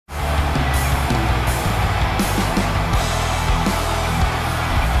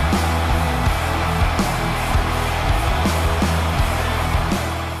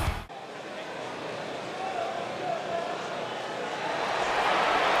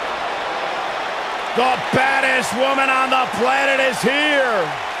The baddest woman on the planet is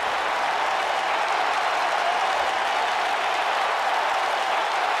here.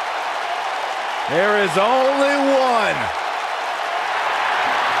 There is only one.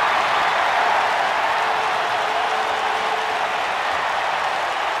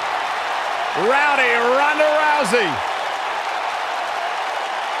 Rowdy Ronda Rousey.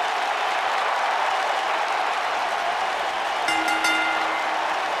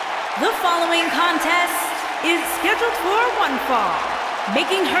 The following contest is scheduled for one fall.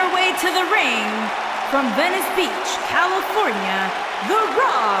 Making her way to the ring from Venice Beach, California, the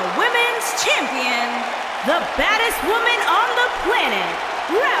Raw Women's Champion, the baddest woman on the planet,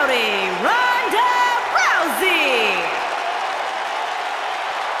 Rowdy Ronda Rousey.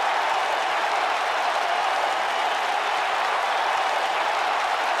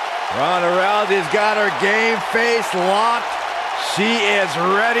 Ronda Rousey's got her game face locked. She is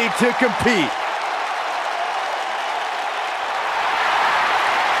ready to compete.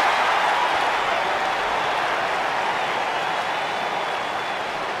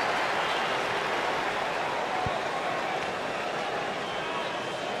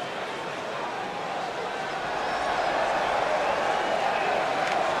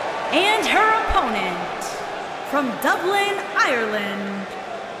 And her opponent, from Dublin, Ireland,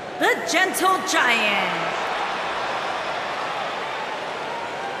 the Gentle Giant.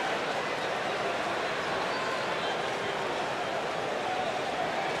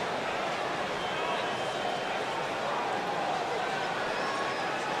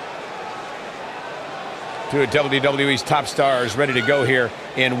 Two of WWE's top stars ready to go here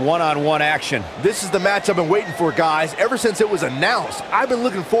in one-on-one action. This is the match I've been waiting for, guys. Ever since it was announced, I've been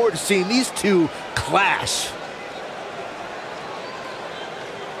looking forward to seeing these two clash.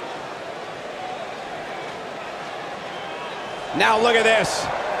 Now look at this.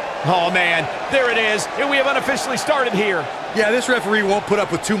 Oh, man, there it is. And we have unofficially started here. Yeah, this referee won't put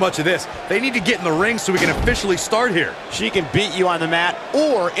up with too much of this. They need to get in the ring so we can officially start here. She can beat you on the mat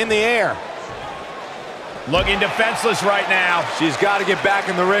or in the air. Looking defenseless right now. She's got to get back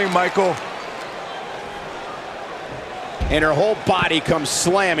in the ring, Michael. And her whole body comes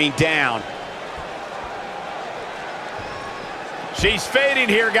slamming down. She's fading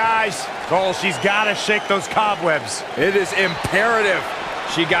here, guys. Cole, she's got to shake those cobwebs. It is imperative.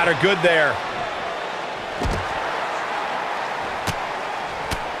 She got her good there.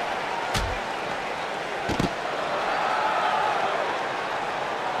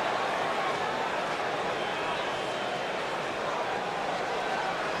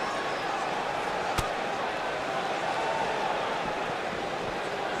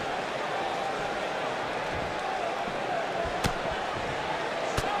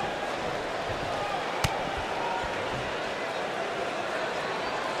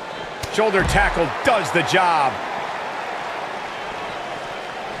 Shoulder tackle does the job.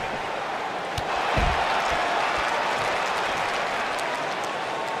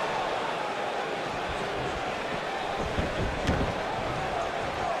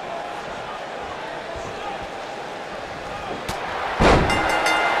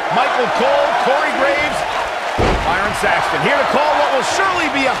 Michael Cole, Corey Graves, Byron Saxton here to call what will surely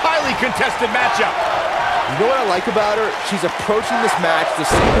be a highly contested matchup. You know what I like about her? She's approaching this match the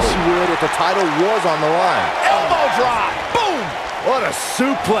same as she would if the title was on the line. Elbow drop. Boom. What a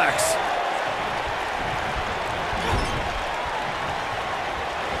suplex.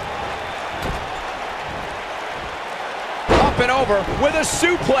 Up and over with a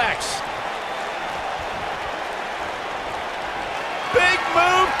suplex. Big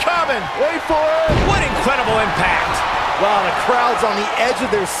move coming. Wait for it. What incredible impact. Wow, the crowd's on the edge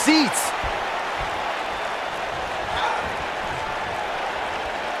of their seats.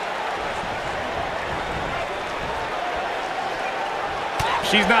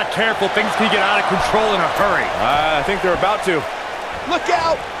 She's not careful. Things can get out of control in a hurry. I think they're about to. Look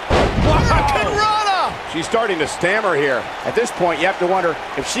out! Rana! She's starting to stammer here. At this point, you have to wonder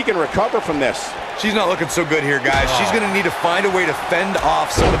if she can recover from this. She's not looking so good here, guys. She's going to need to find a way to fend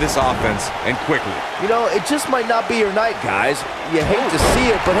off some of this offense, and quickly. You know, it just might not be your night, guys. You hate to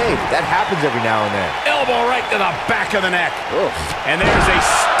see it, but hey, that happens every now and then. Elbow right to the back of the neck. Oof. And there's a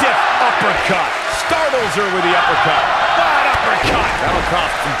stiff uppercut. Startles her with the uppercut. That uppercut. That'll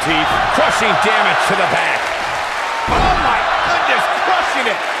cost some teeth. Crushing damage to the back. Oh, my goodness, crushing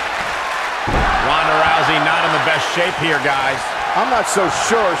it. Ronda Rousey not in the best shape here, guys. I'm not so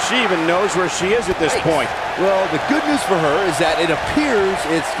sure she even knows where she is at this point. Well, the good news for her is that it appears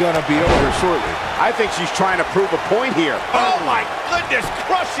it's going to be over shortly. I think she's trying to prove a point here. Oh, my goodness,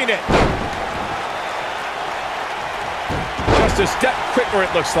 crushing it. Just a step quicker,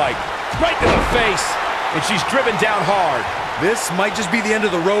 it looks like. Right to the face. And she's driven down hard. This might just be the end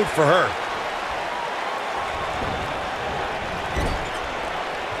of the road for her.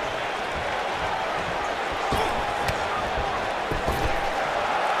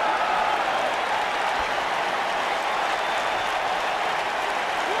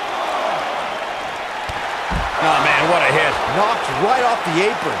 Oh, man, what a hit. Knocked right off the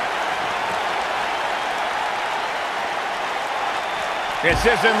apron. This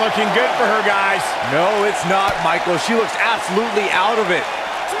isn't looking good for her, guys. No, it's not, Michael. She looks absolutely out of it.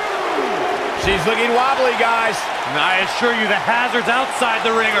 She's looking wobbly, guys. And I assure you the hazards outside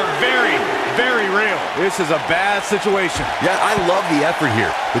the ring are very, very real. This is a bad situation. Yeah, I love the effort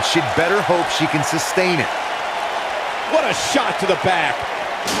here, but she'd better hope she can sustain it. What a shot to the back.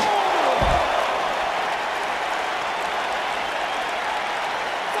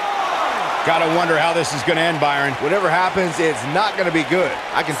 Gotta wonder how this is gonna end, Byron. Whatever happens, it's not going to be good.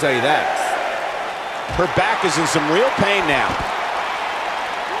 I can tell you that. Her back is in some real pain now.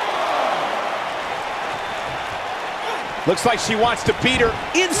 Looks like she wants to beat her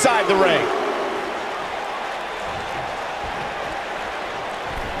inside the ring.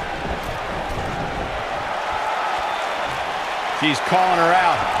 She's calling her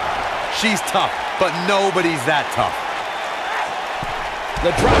out. She's tough, but nobody's that tough. The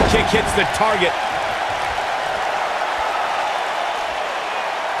drop kick hits the target.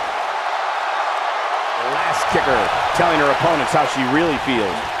 Last kicker, telling her opponents how she really feels.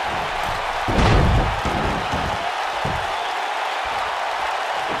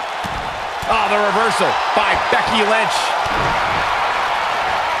 Oh, the reversal by Becky Lynch.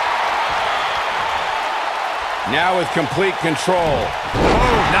 Now with complete control.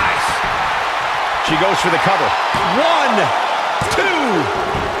 Oh, nice. She goes for the cover. 1, 2.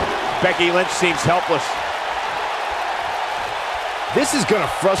 Becky Lynch seems helpless. This is going to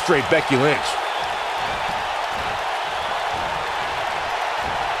frustrate Becky Lynch.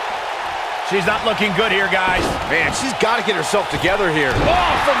 She's not looking good here, guys. Man, she's got to get herself together here.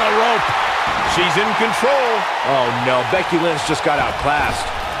 Oh, from the rope. She's in control. Oh, no. Becky Lynch just got outclassed.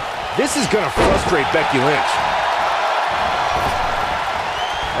 This is going to frustrate Becky Lynch.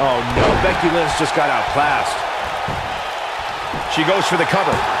 Oh, no. Becky Lynch just got outclassed. She goes for the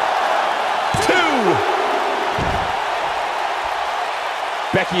cover. 2.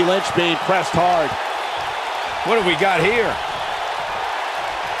 Becky Lynch being pressed hard. What have we got here?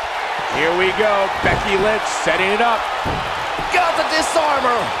 Here we go. Becky Lynch setting it up. Got the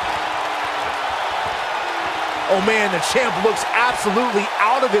disarmer. Oh, man, the champ looks absolutely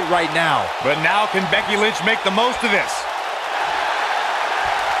out of it right now. But now can Becky Lynch make the most of this?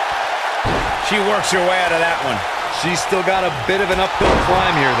 She works her way out of that one. She's still got a bit of an uphill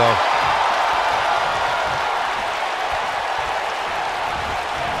climb here, though.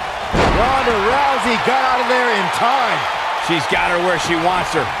 Ronda Rousey got out of there in time. She's got her where she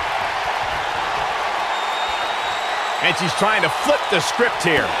wants her. And she's trying to flip the script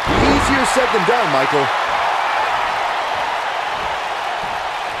here. Easier said than done, Michael.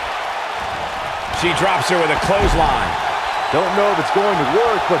 She drops her with a clothesline. Don't know if it's going to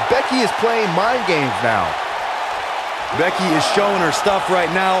work, but Becky is playing mind games now. Becky is showing her stuff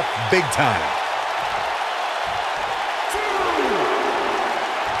right now, big time.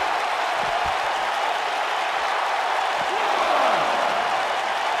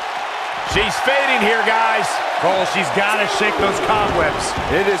 She's fading here, guys. Cole, she's got to shake those cobwebs.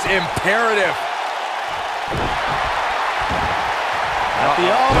 It is imperative.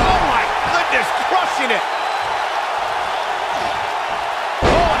 Oh, my goodness, crushing it.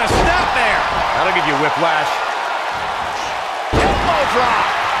 Oh, and a snap there. That'll give you whiplash. Elbow drop.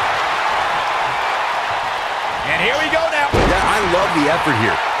 And here we go now. Yeah, I love the effort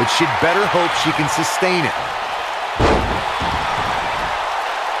here, but she'd better hope she can sustain it.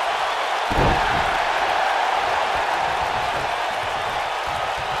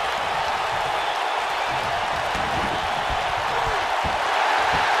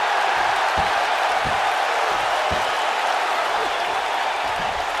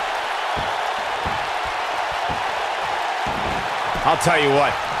 I'll tell you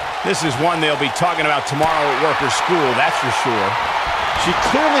what, this is one they'll be talking about tomorrow at work or school, that's for sure. She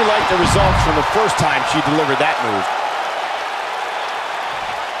clearly liked the results from the first time she delivered that move.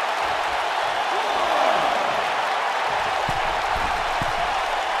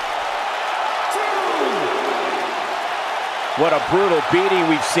 What a brutal beating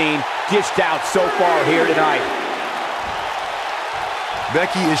we've seen dished out so far here tonight.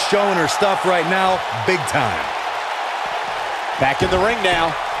 Becky is showing her stuff right now, big time. Back in the ring now.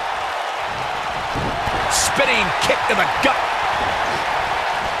 Spinning kick to the gut.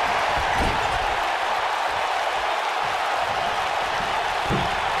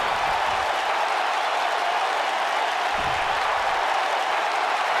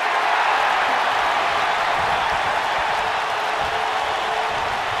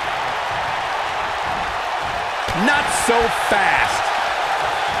 Not so fast.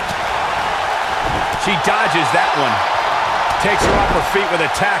 She dodges that one. Takes her off her feet with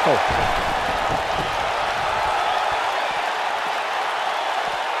a tackle.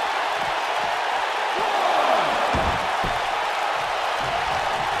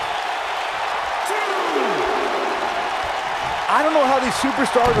 I don't know how these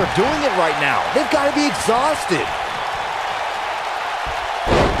superstars are doing it right now. They've got to be exhausted.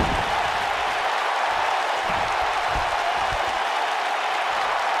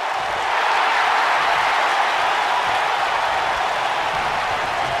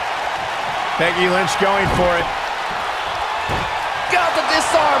 Becky Lynch going for it. Got the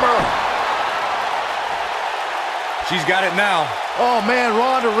disarmer. She's got it now. Oh, man,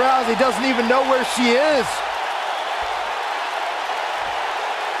 Ronda Rousey doesn't even know where she is.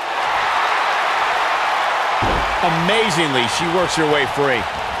 Amazingly, she works her way free.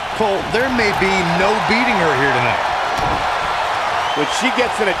 Cole, there may be no beating her here tonight. When she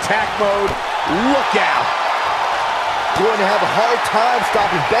gets in attack mode, look out. Going to have a hard time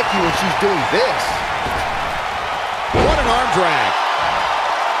stopping Becky when she's doing this. What an arm drag.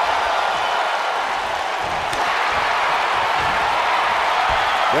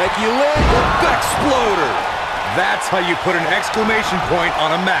 Becky Lynch. Exploder. That's how you put an exclamation point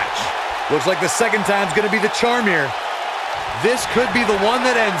on a match. Looks like the second time's gonna be the charm here. This could be the one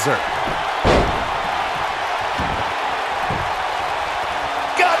that ends her.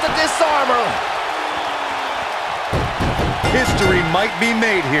 Got the disarmer. History might be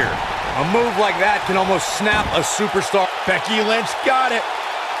made here. A move like that can almost snap a superstar. Becky Lynch got it.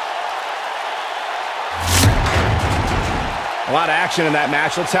 A lot of action in that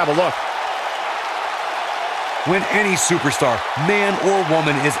match. Let's have a look. When any superstar, man or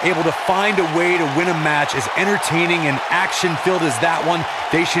woman, is able to find a way to win a match as entertaining and action-filled as that one,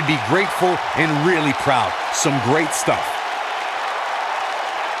 they should be grateful and really proud. Some great stuff.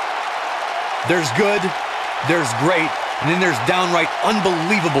 There's good, there's great, and then there's downright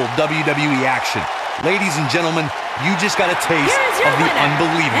unbelievable WWE action. Ladies and gentlemen, you just got a taste of the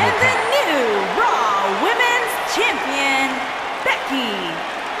unbelievable and the new Raw Women's Champion, Becky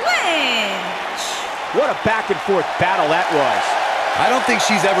Lynch. What a back-and-forth battle that was. I don't think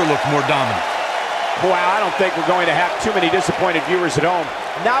she's ever looked more dominant. Boy, I don't think we're going to have too many disappointed viewers at home.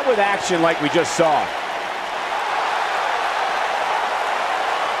 Not with action like we just saw.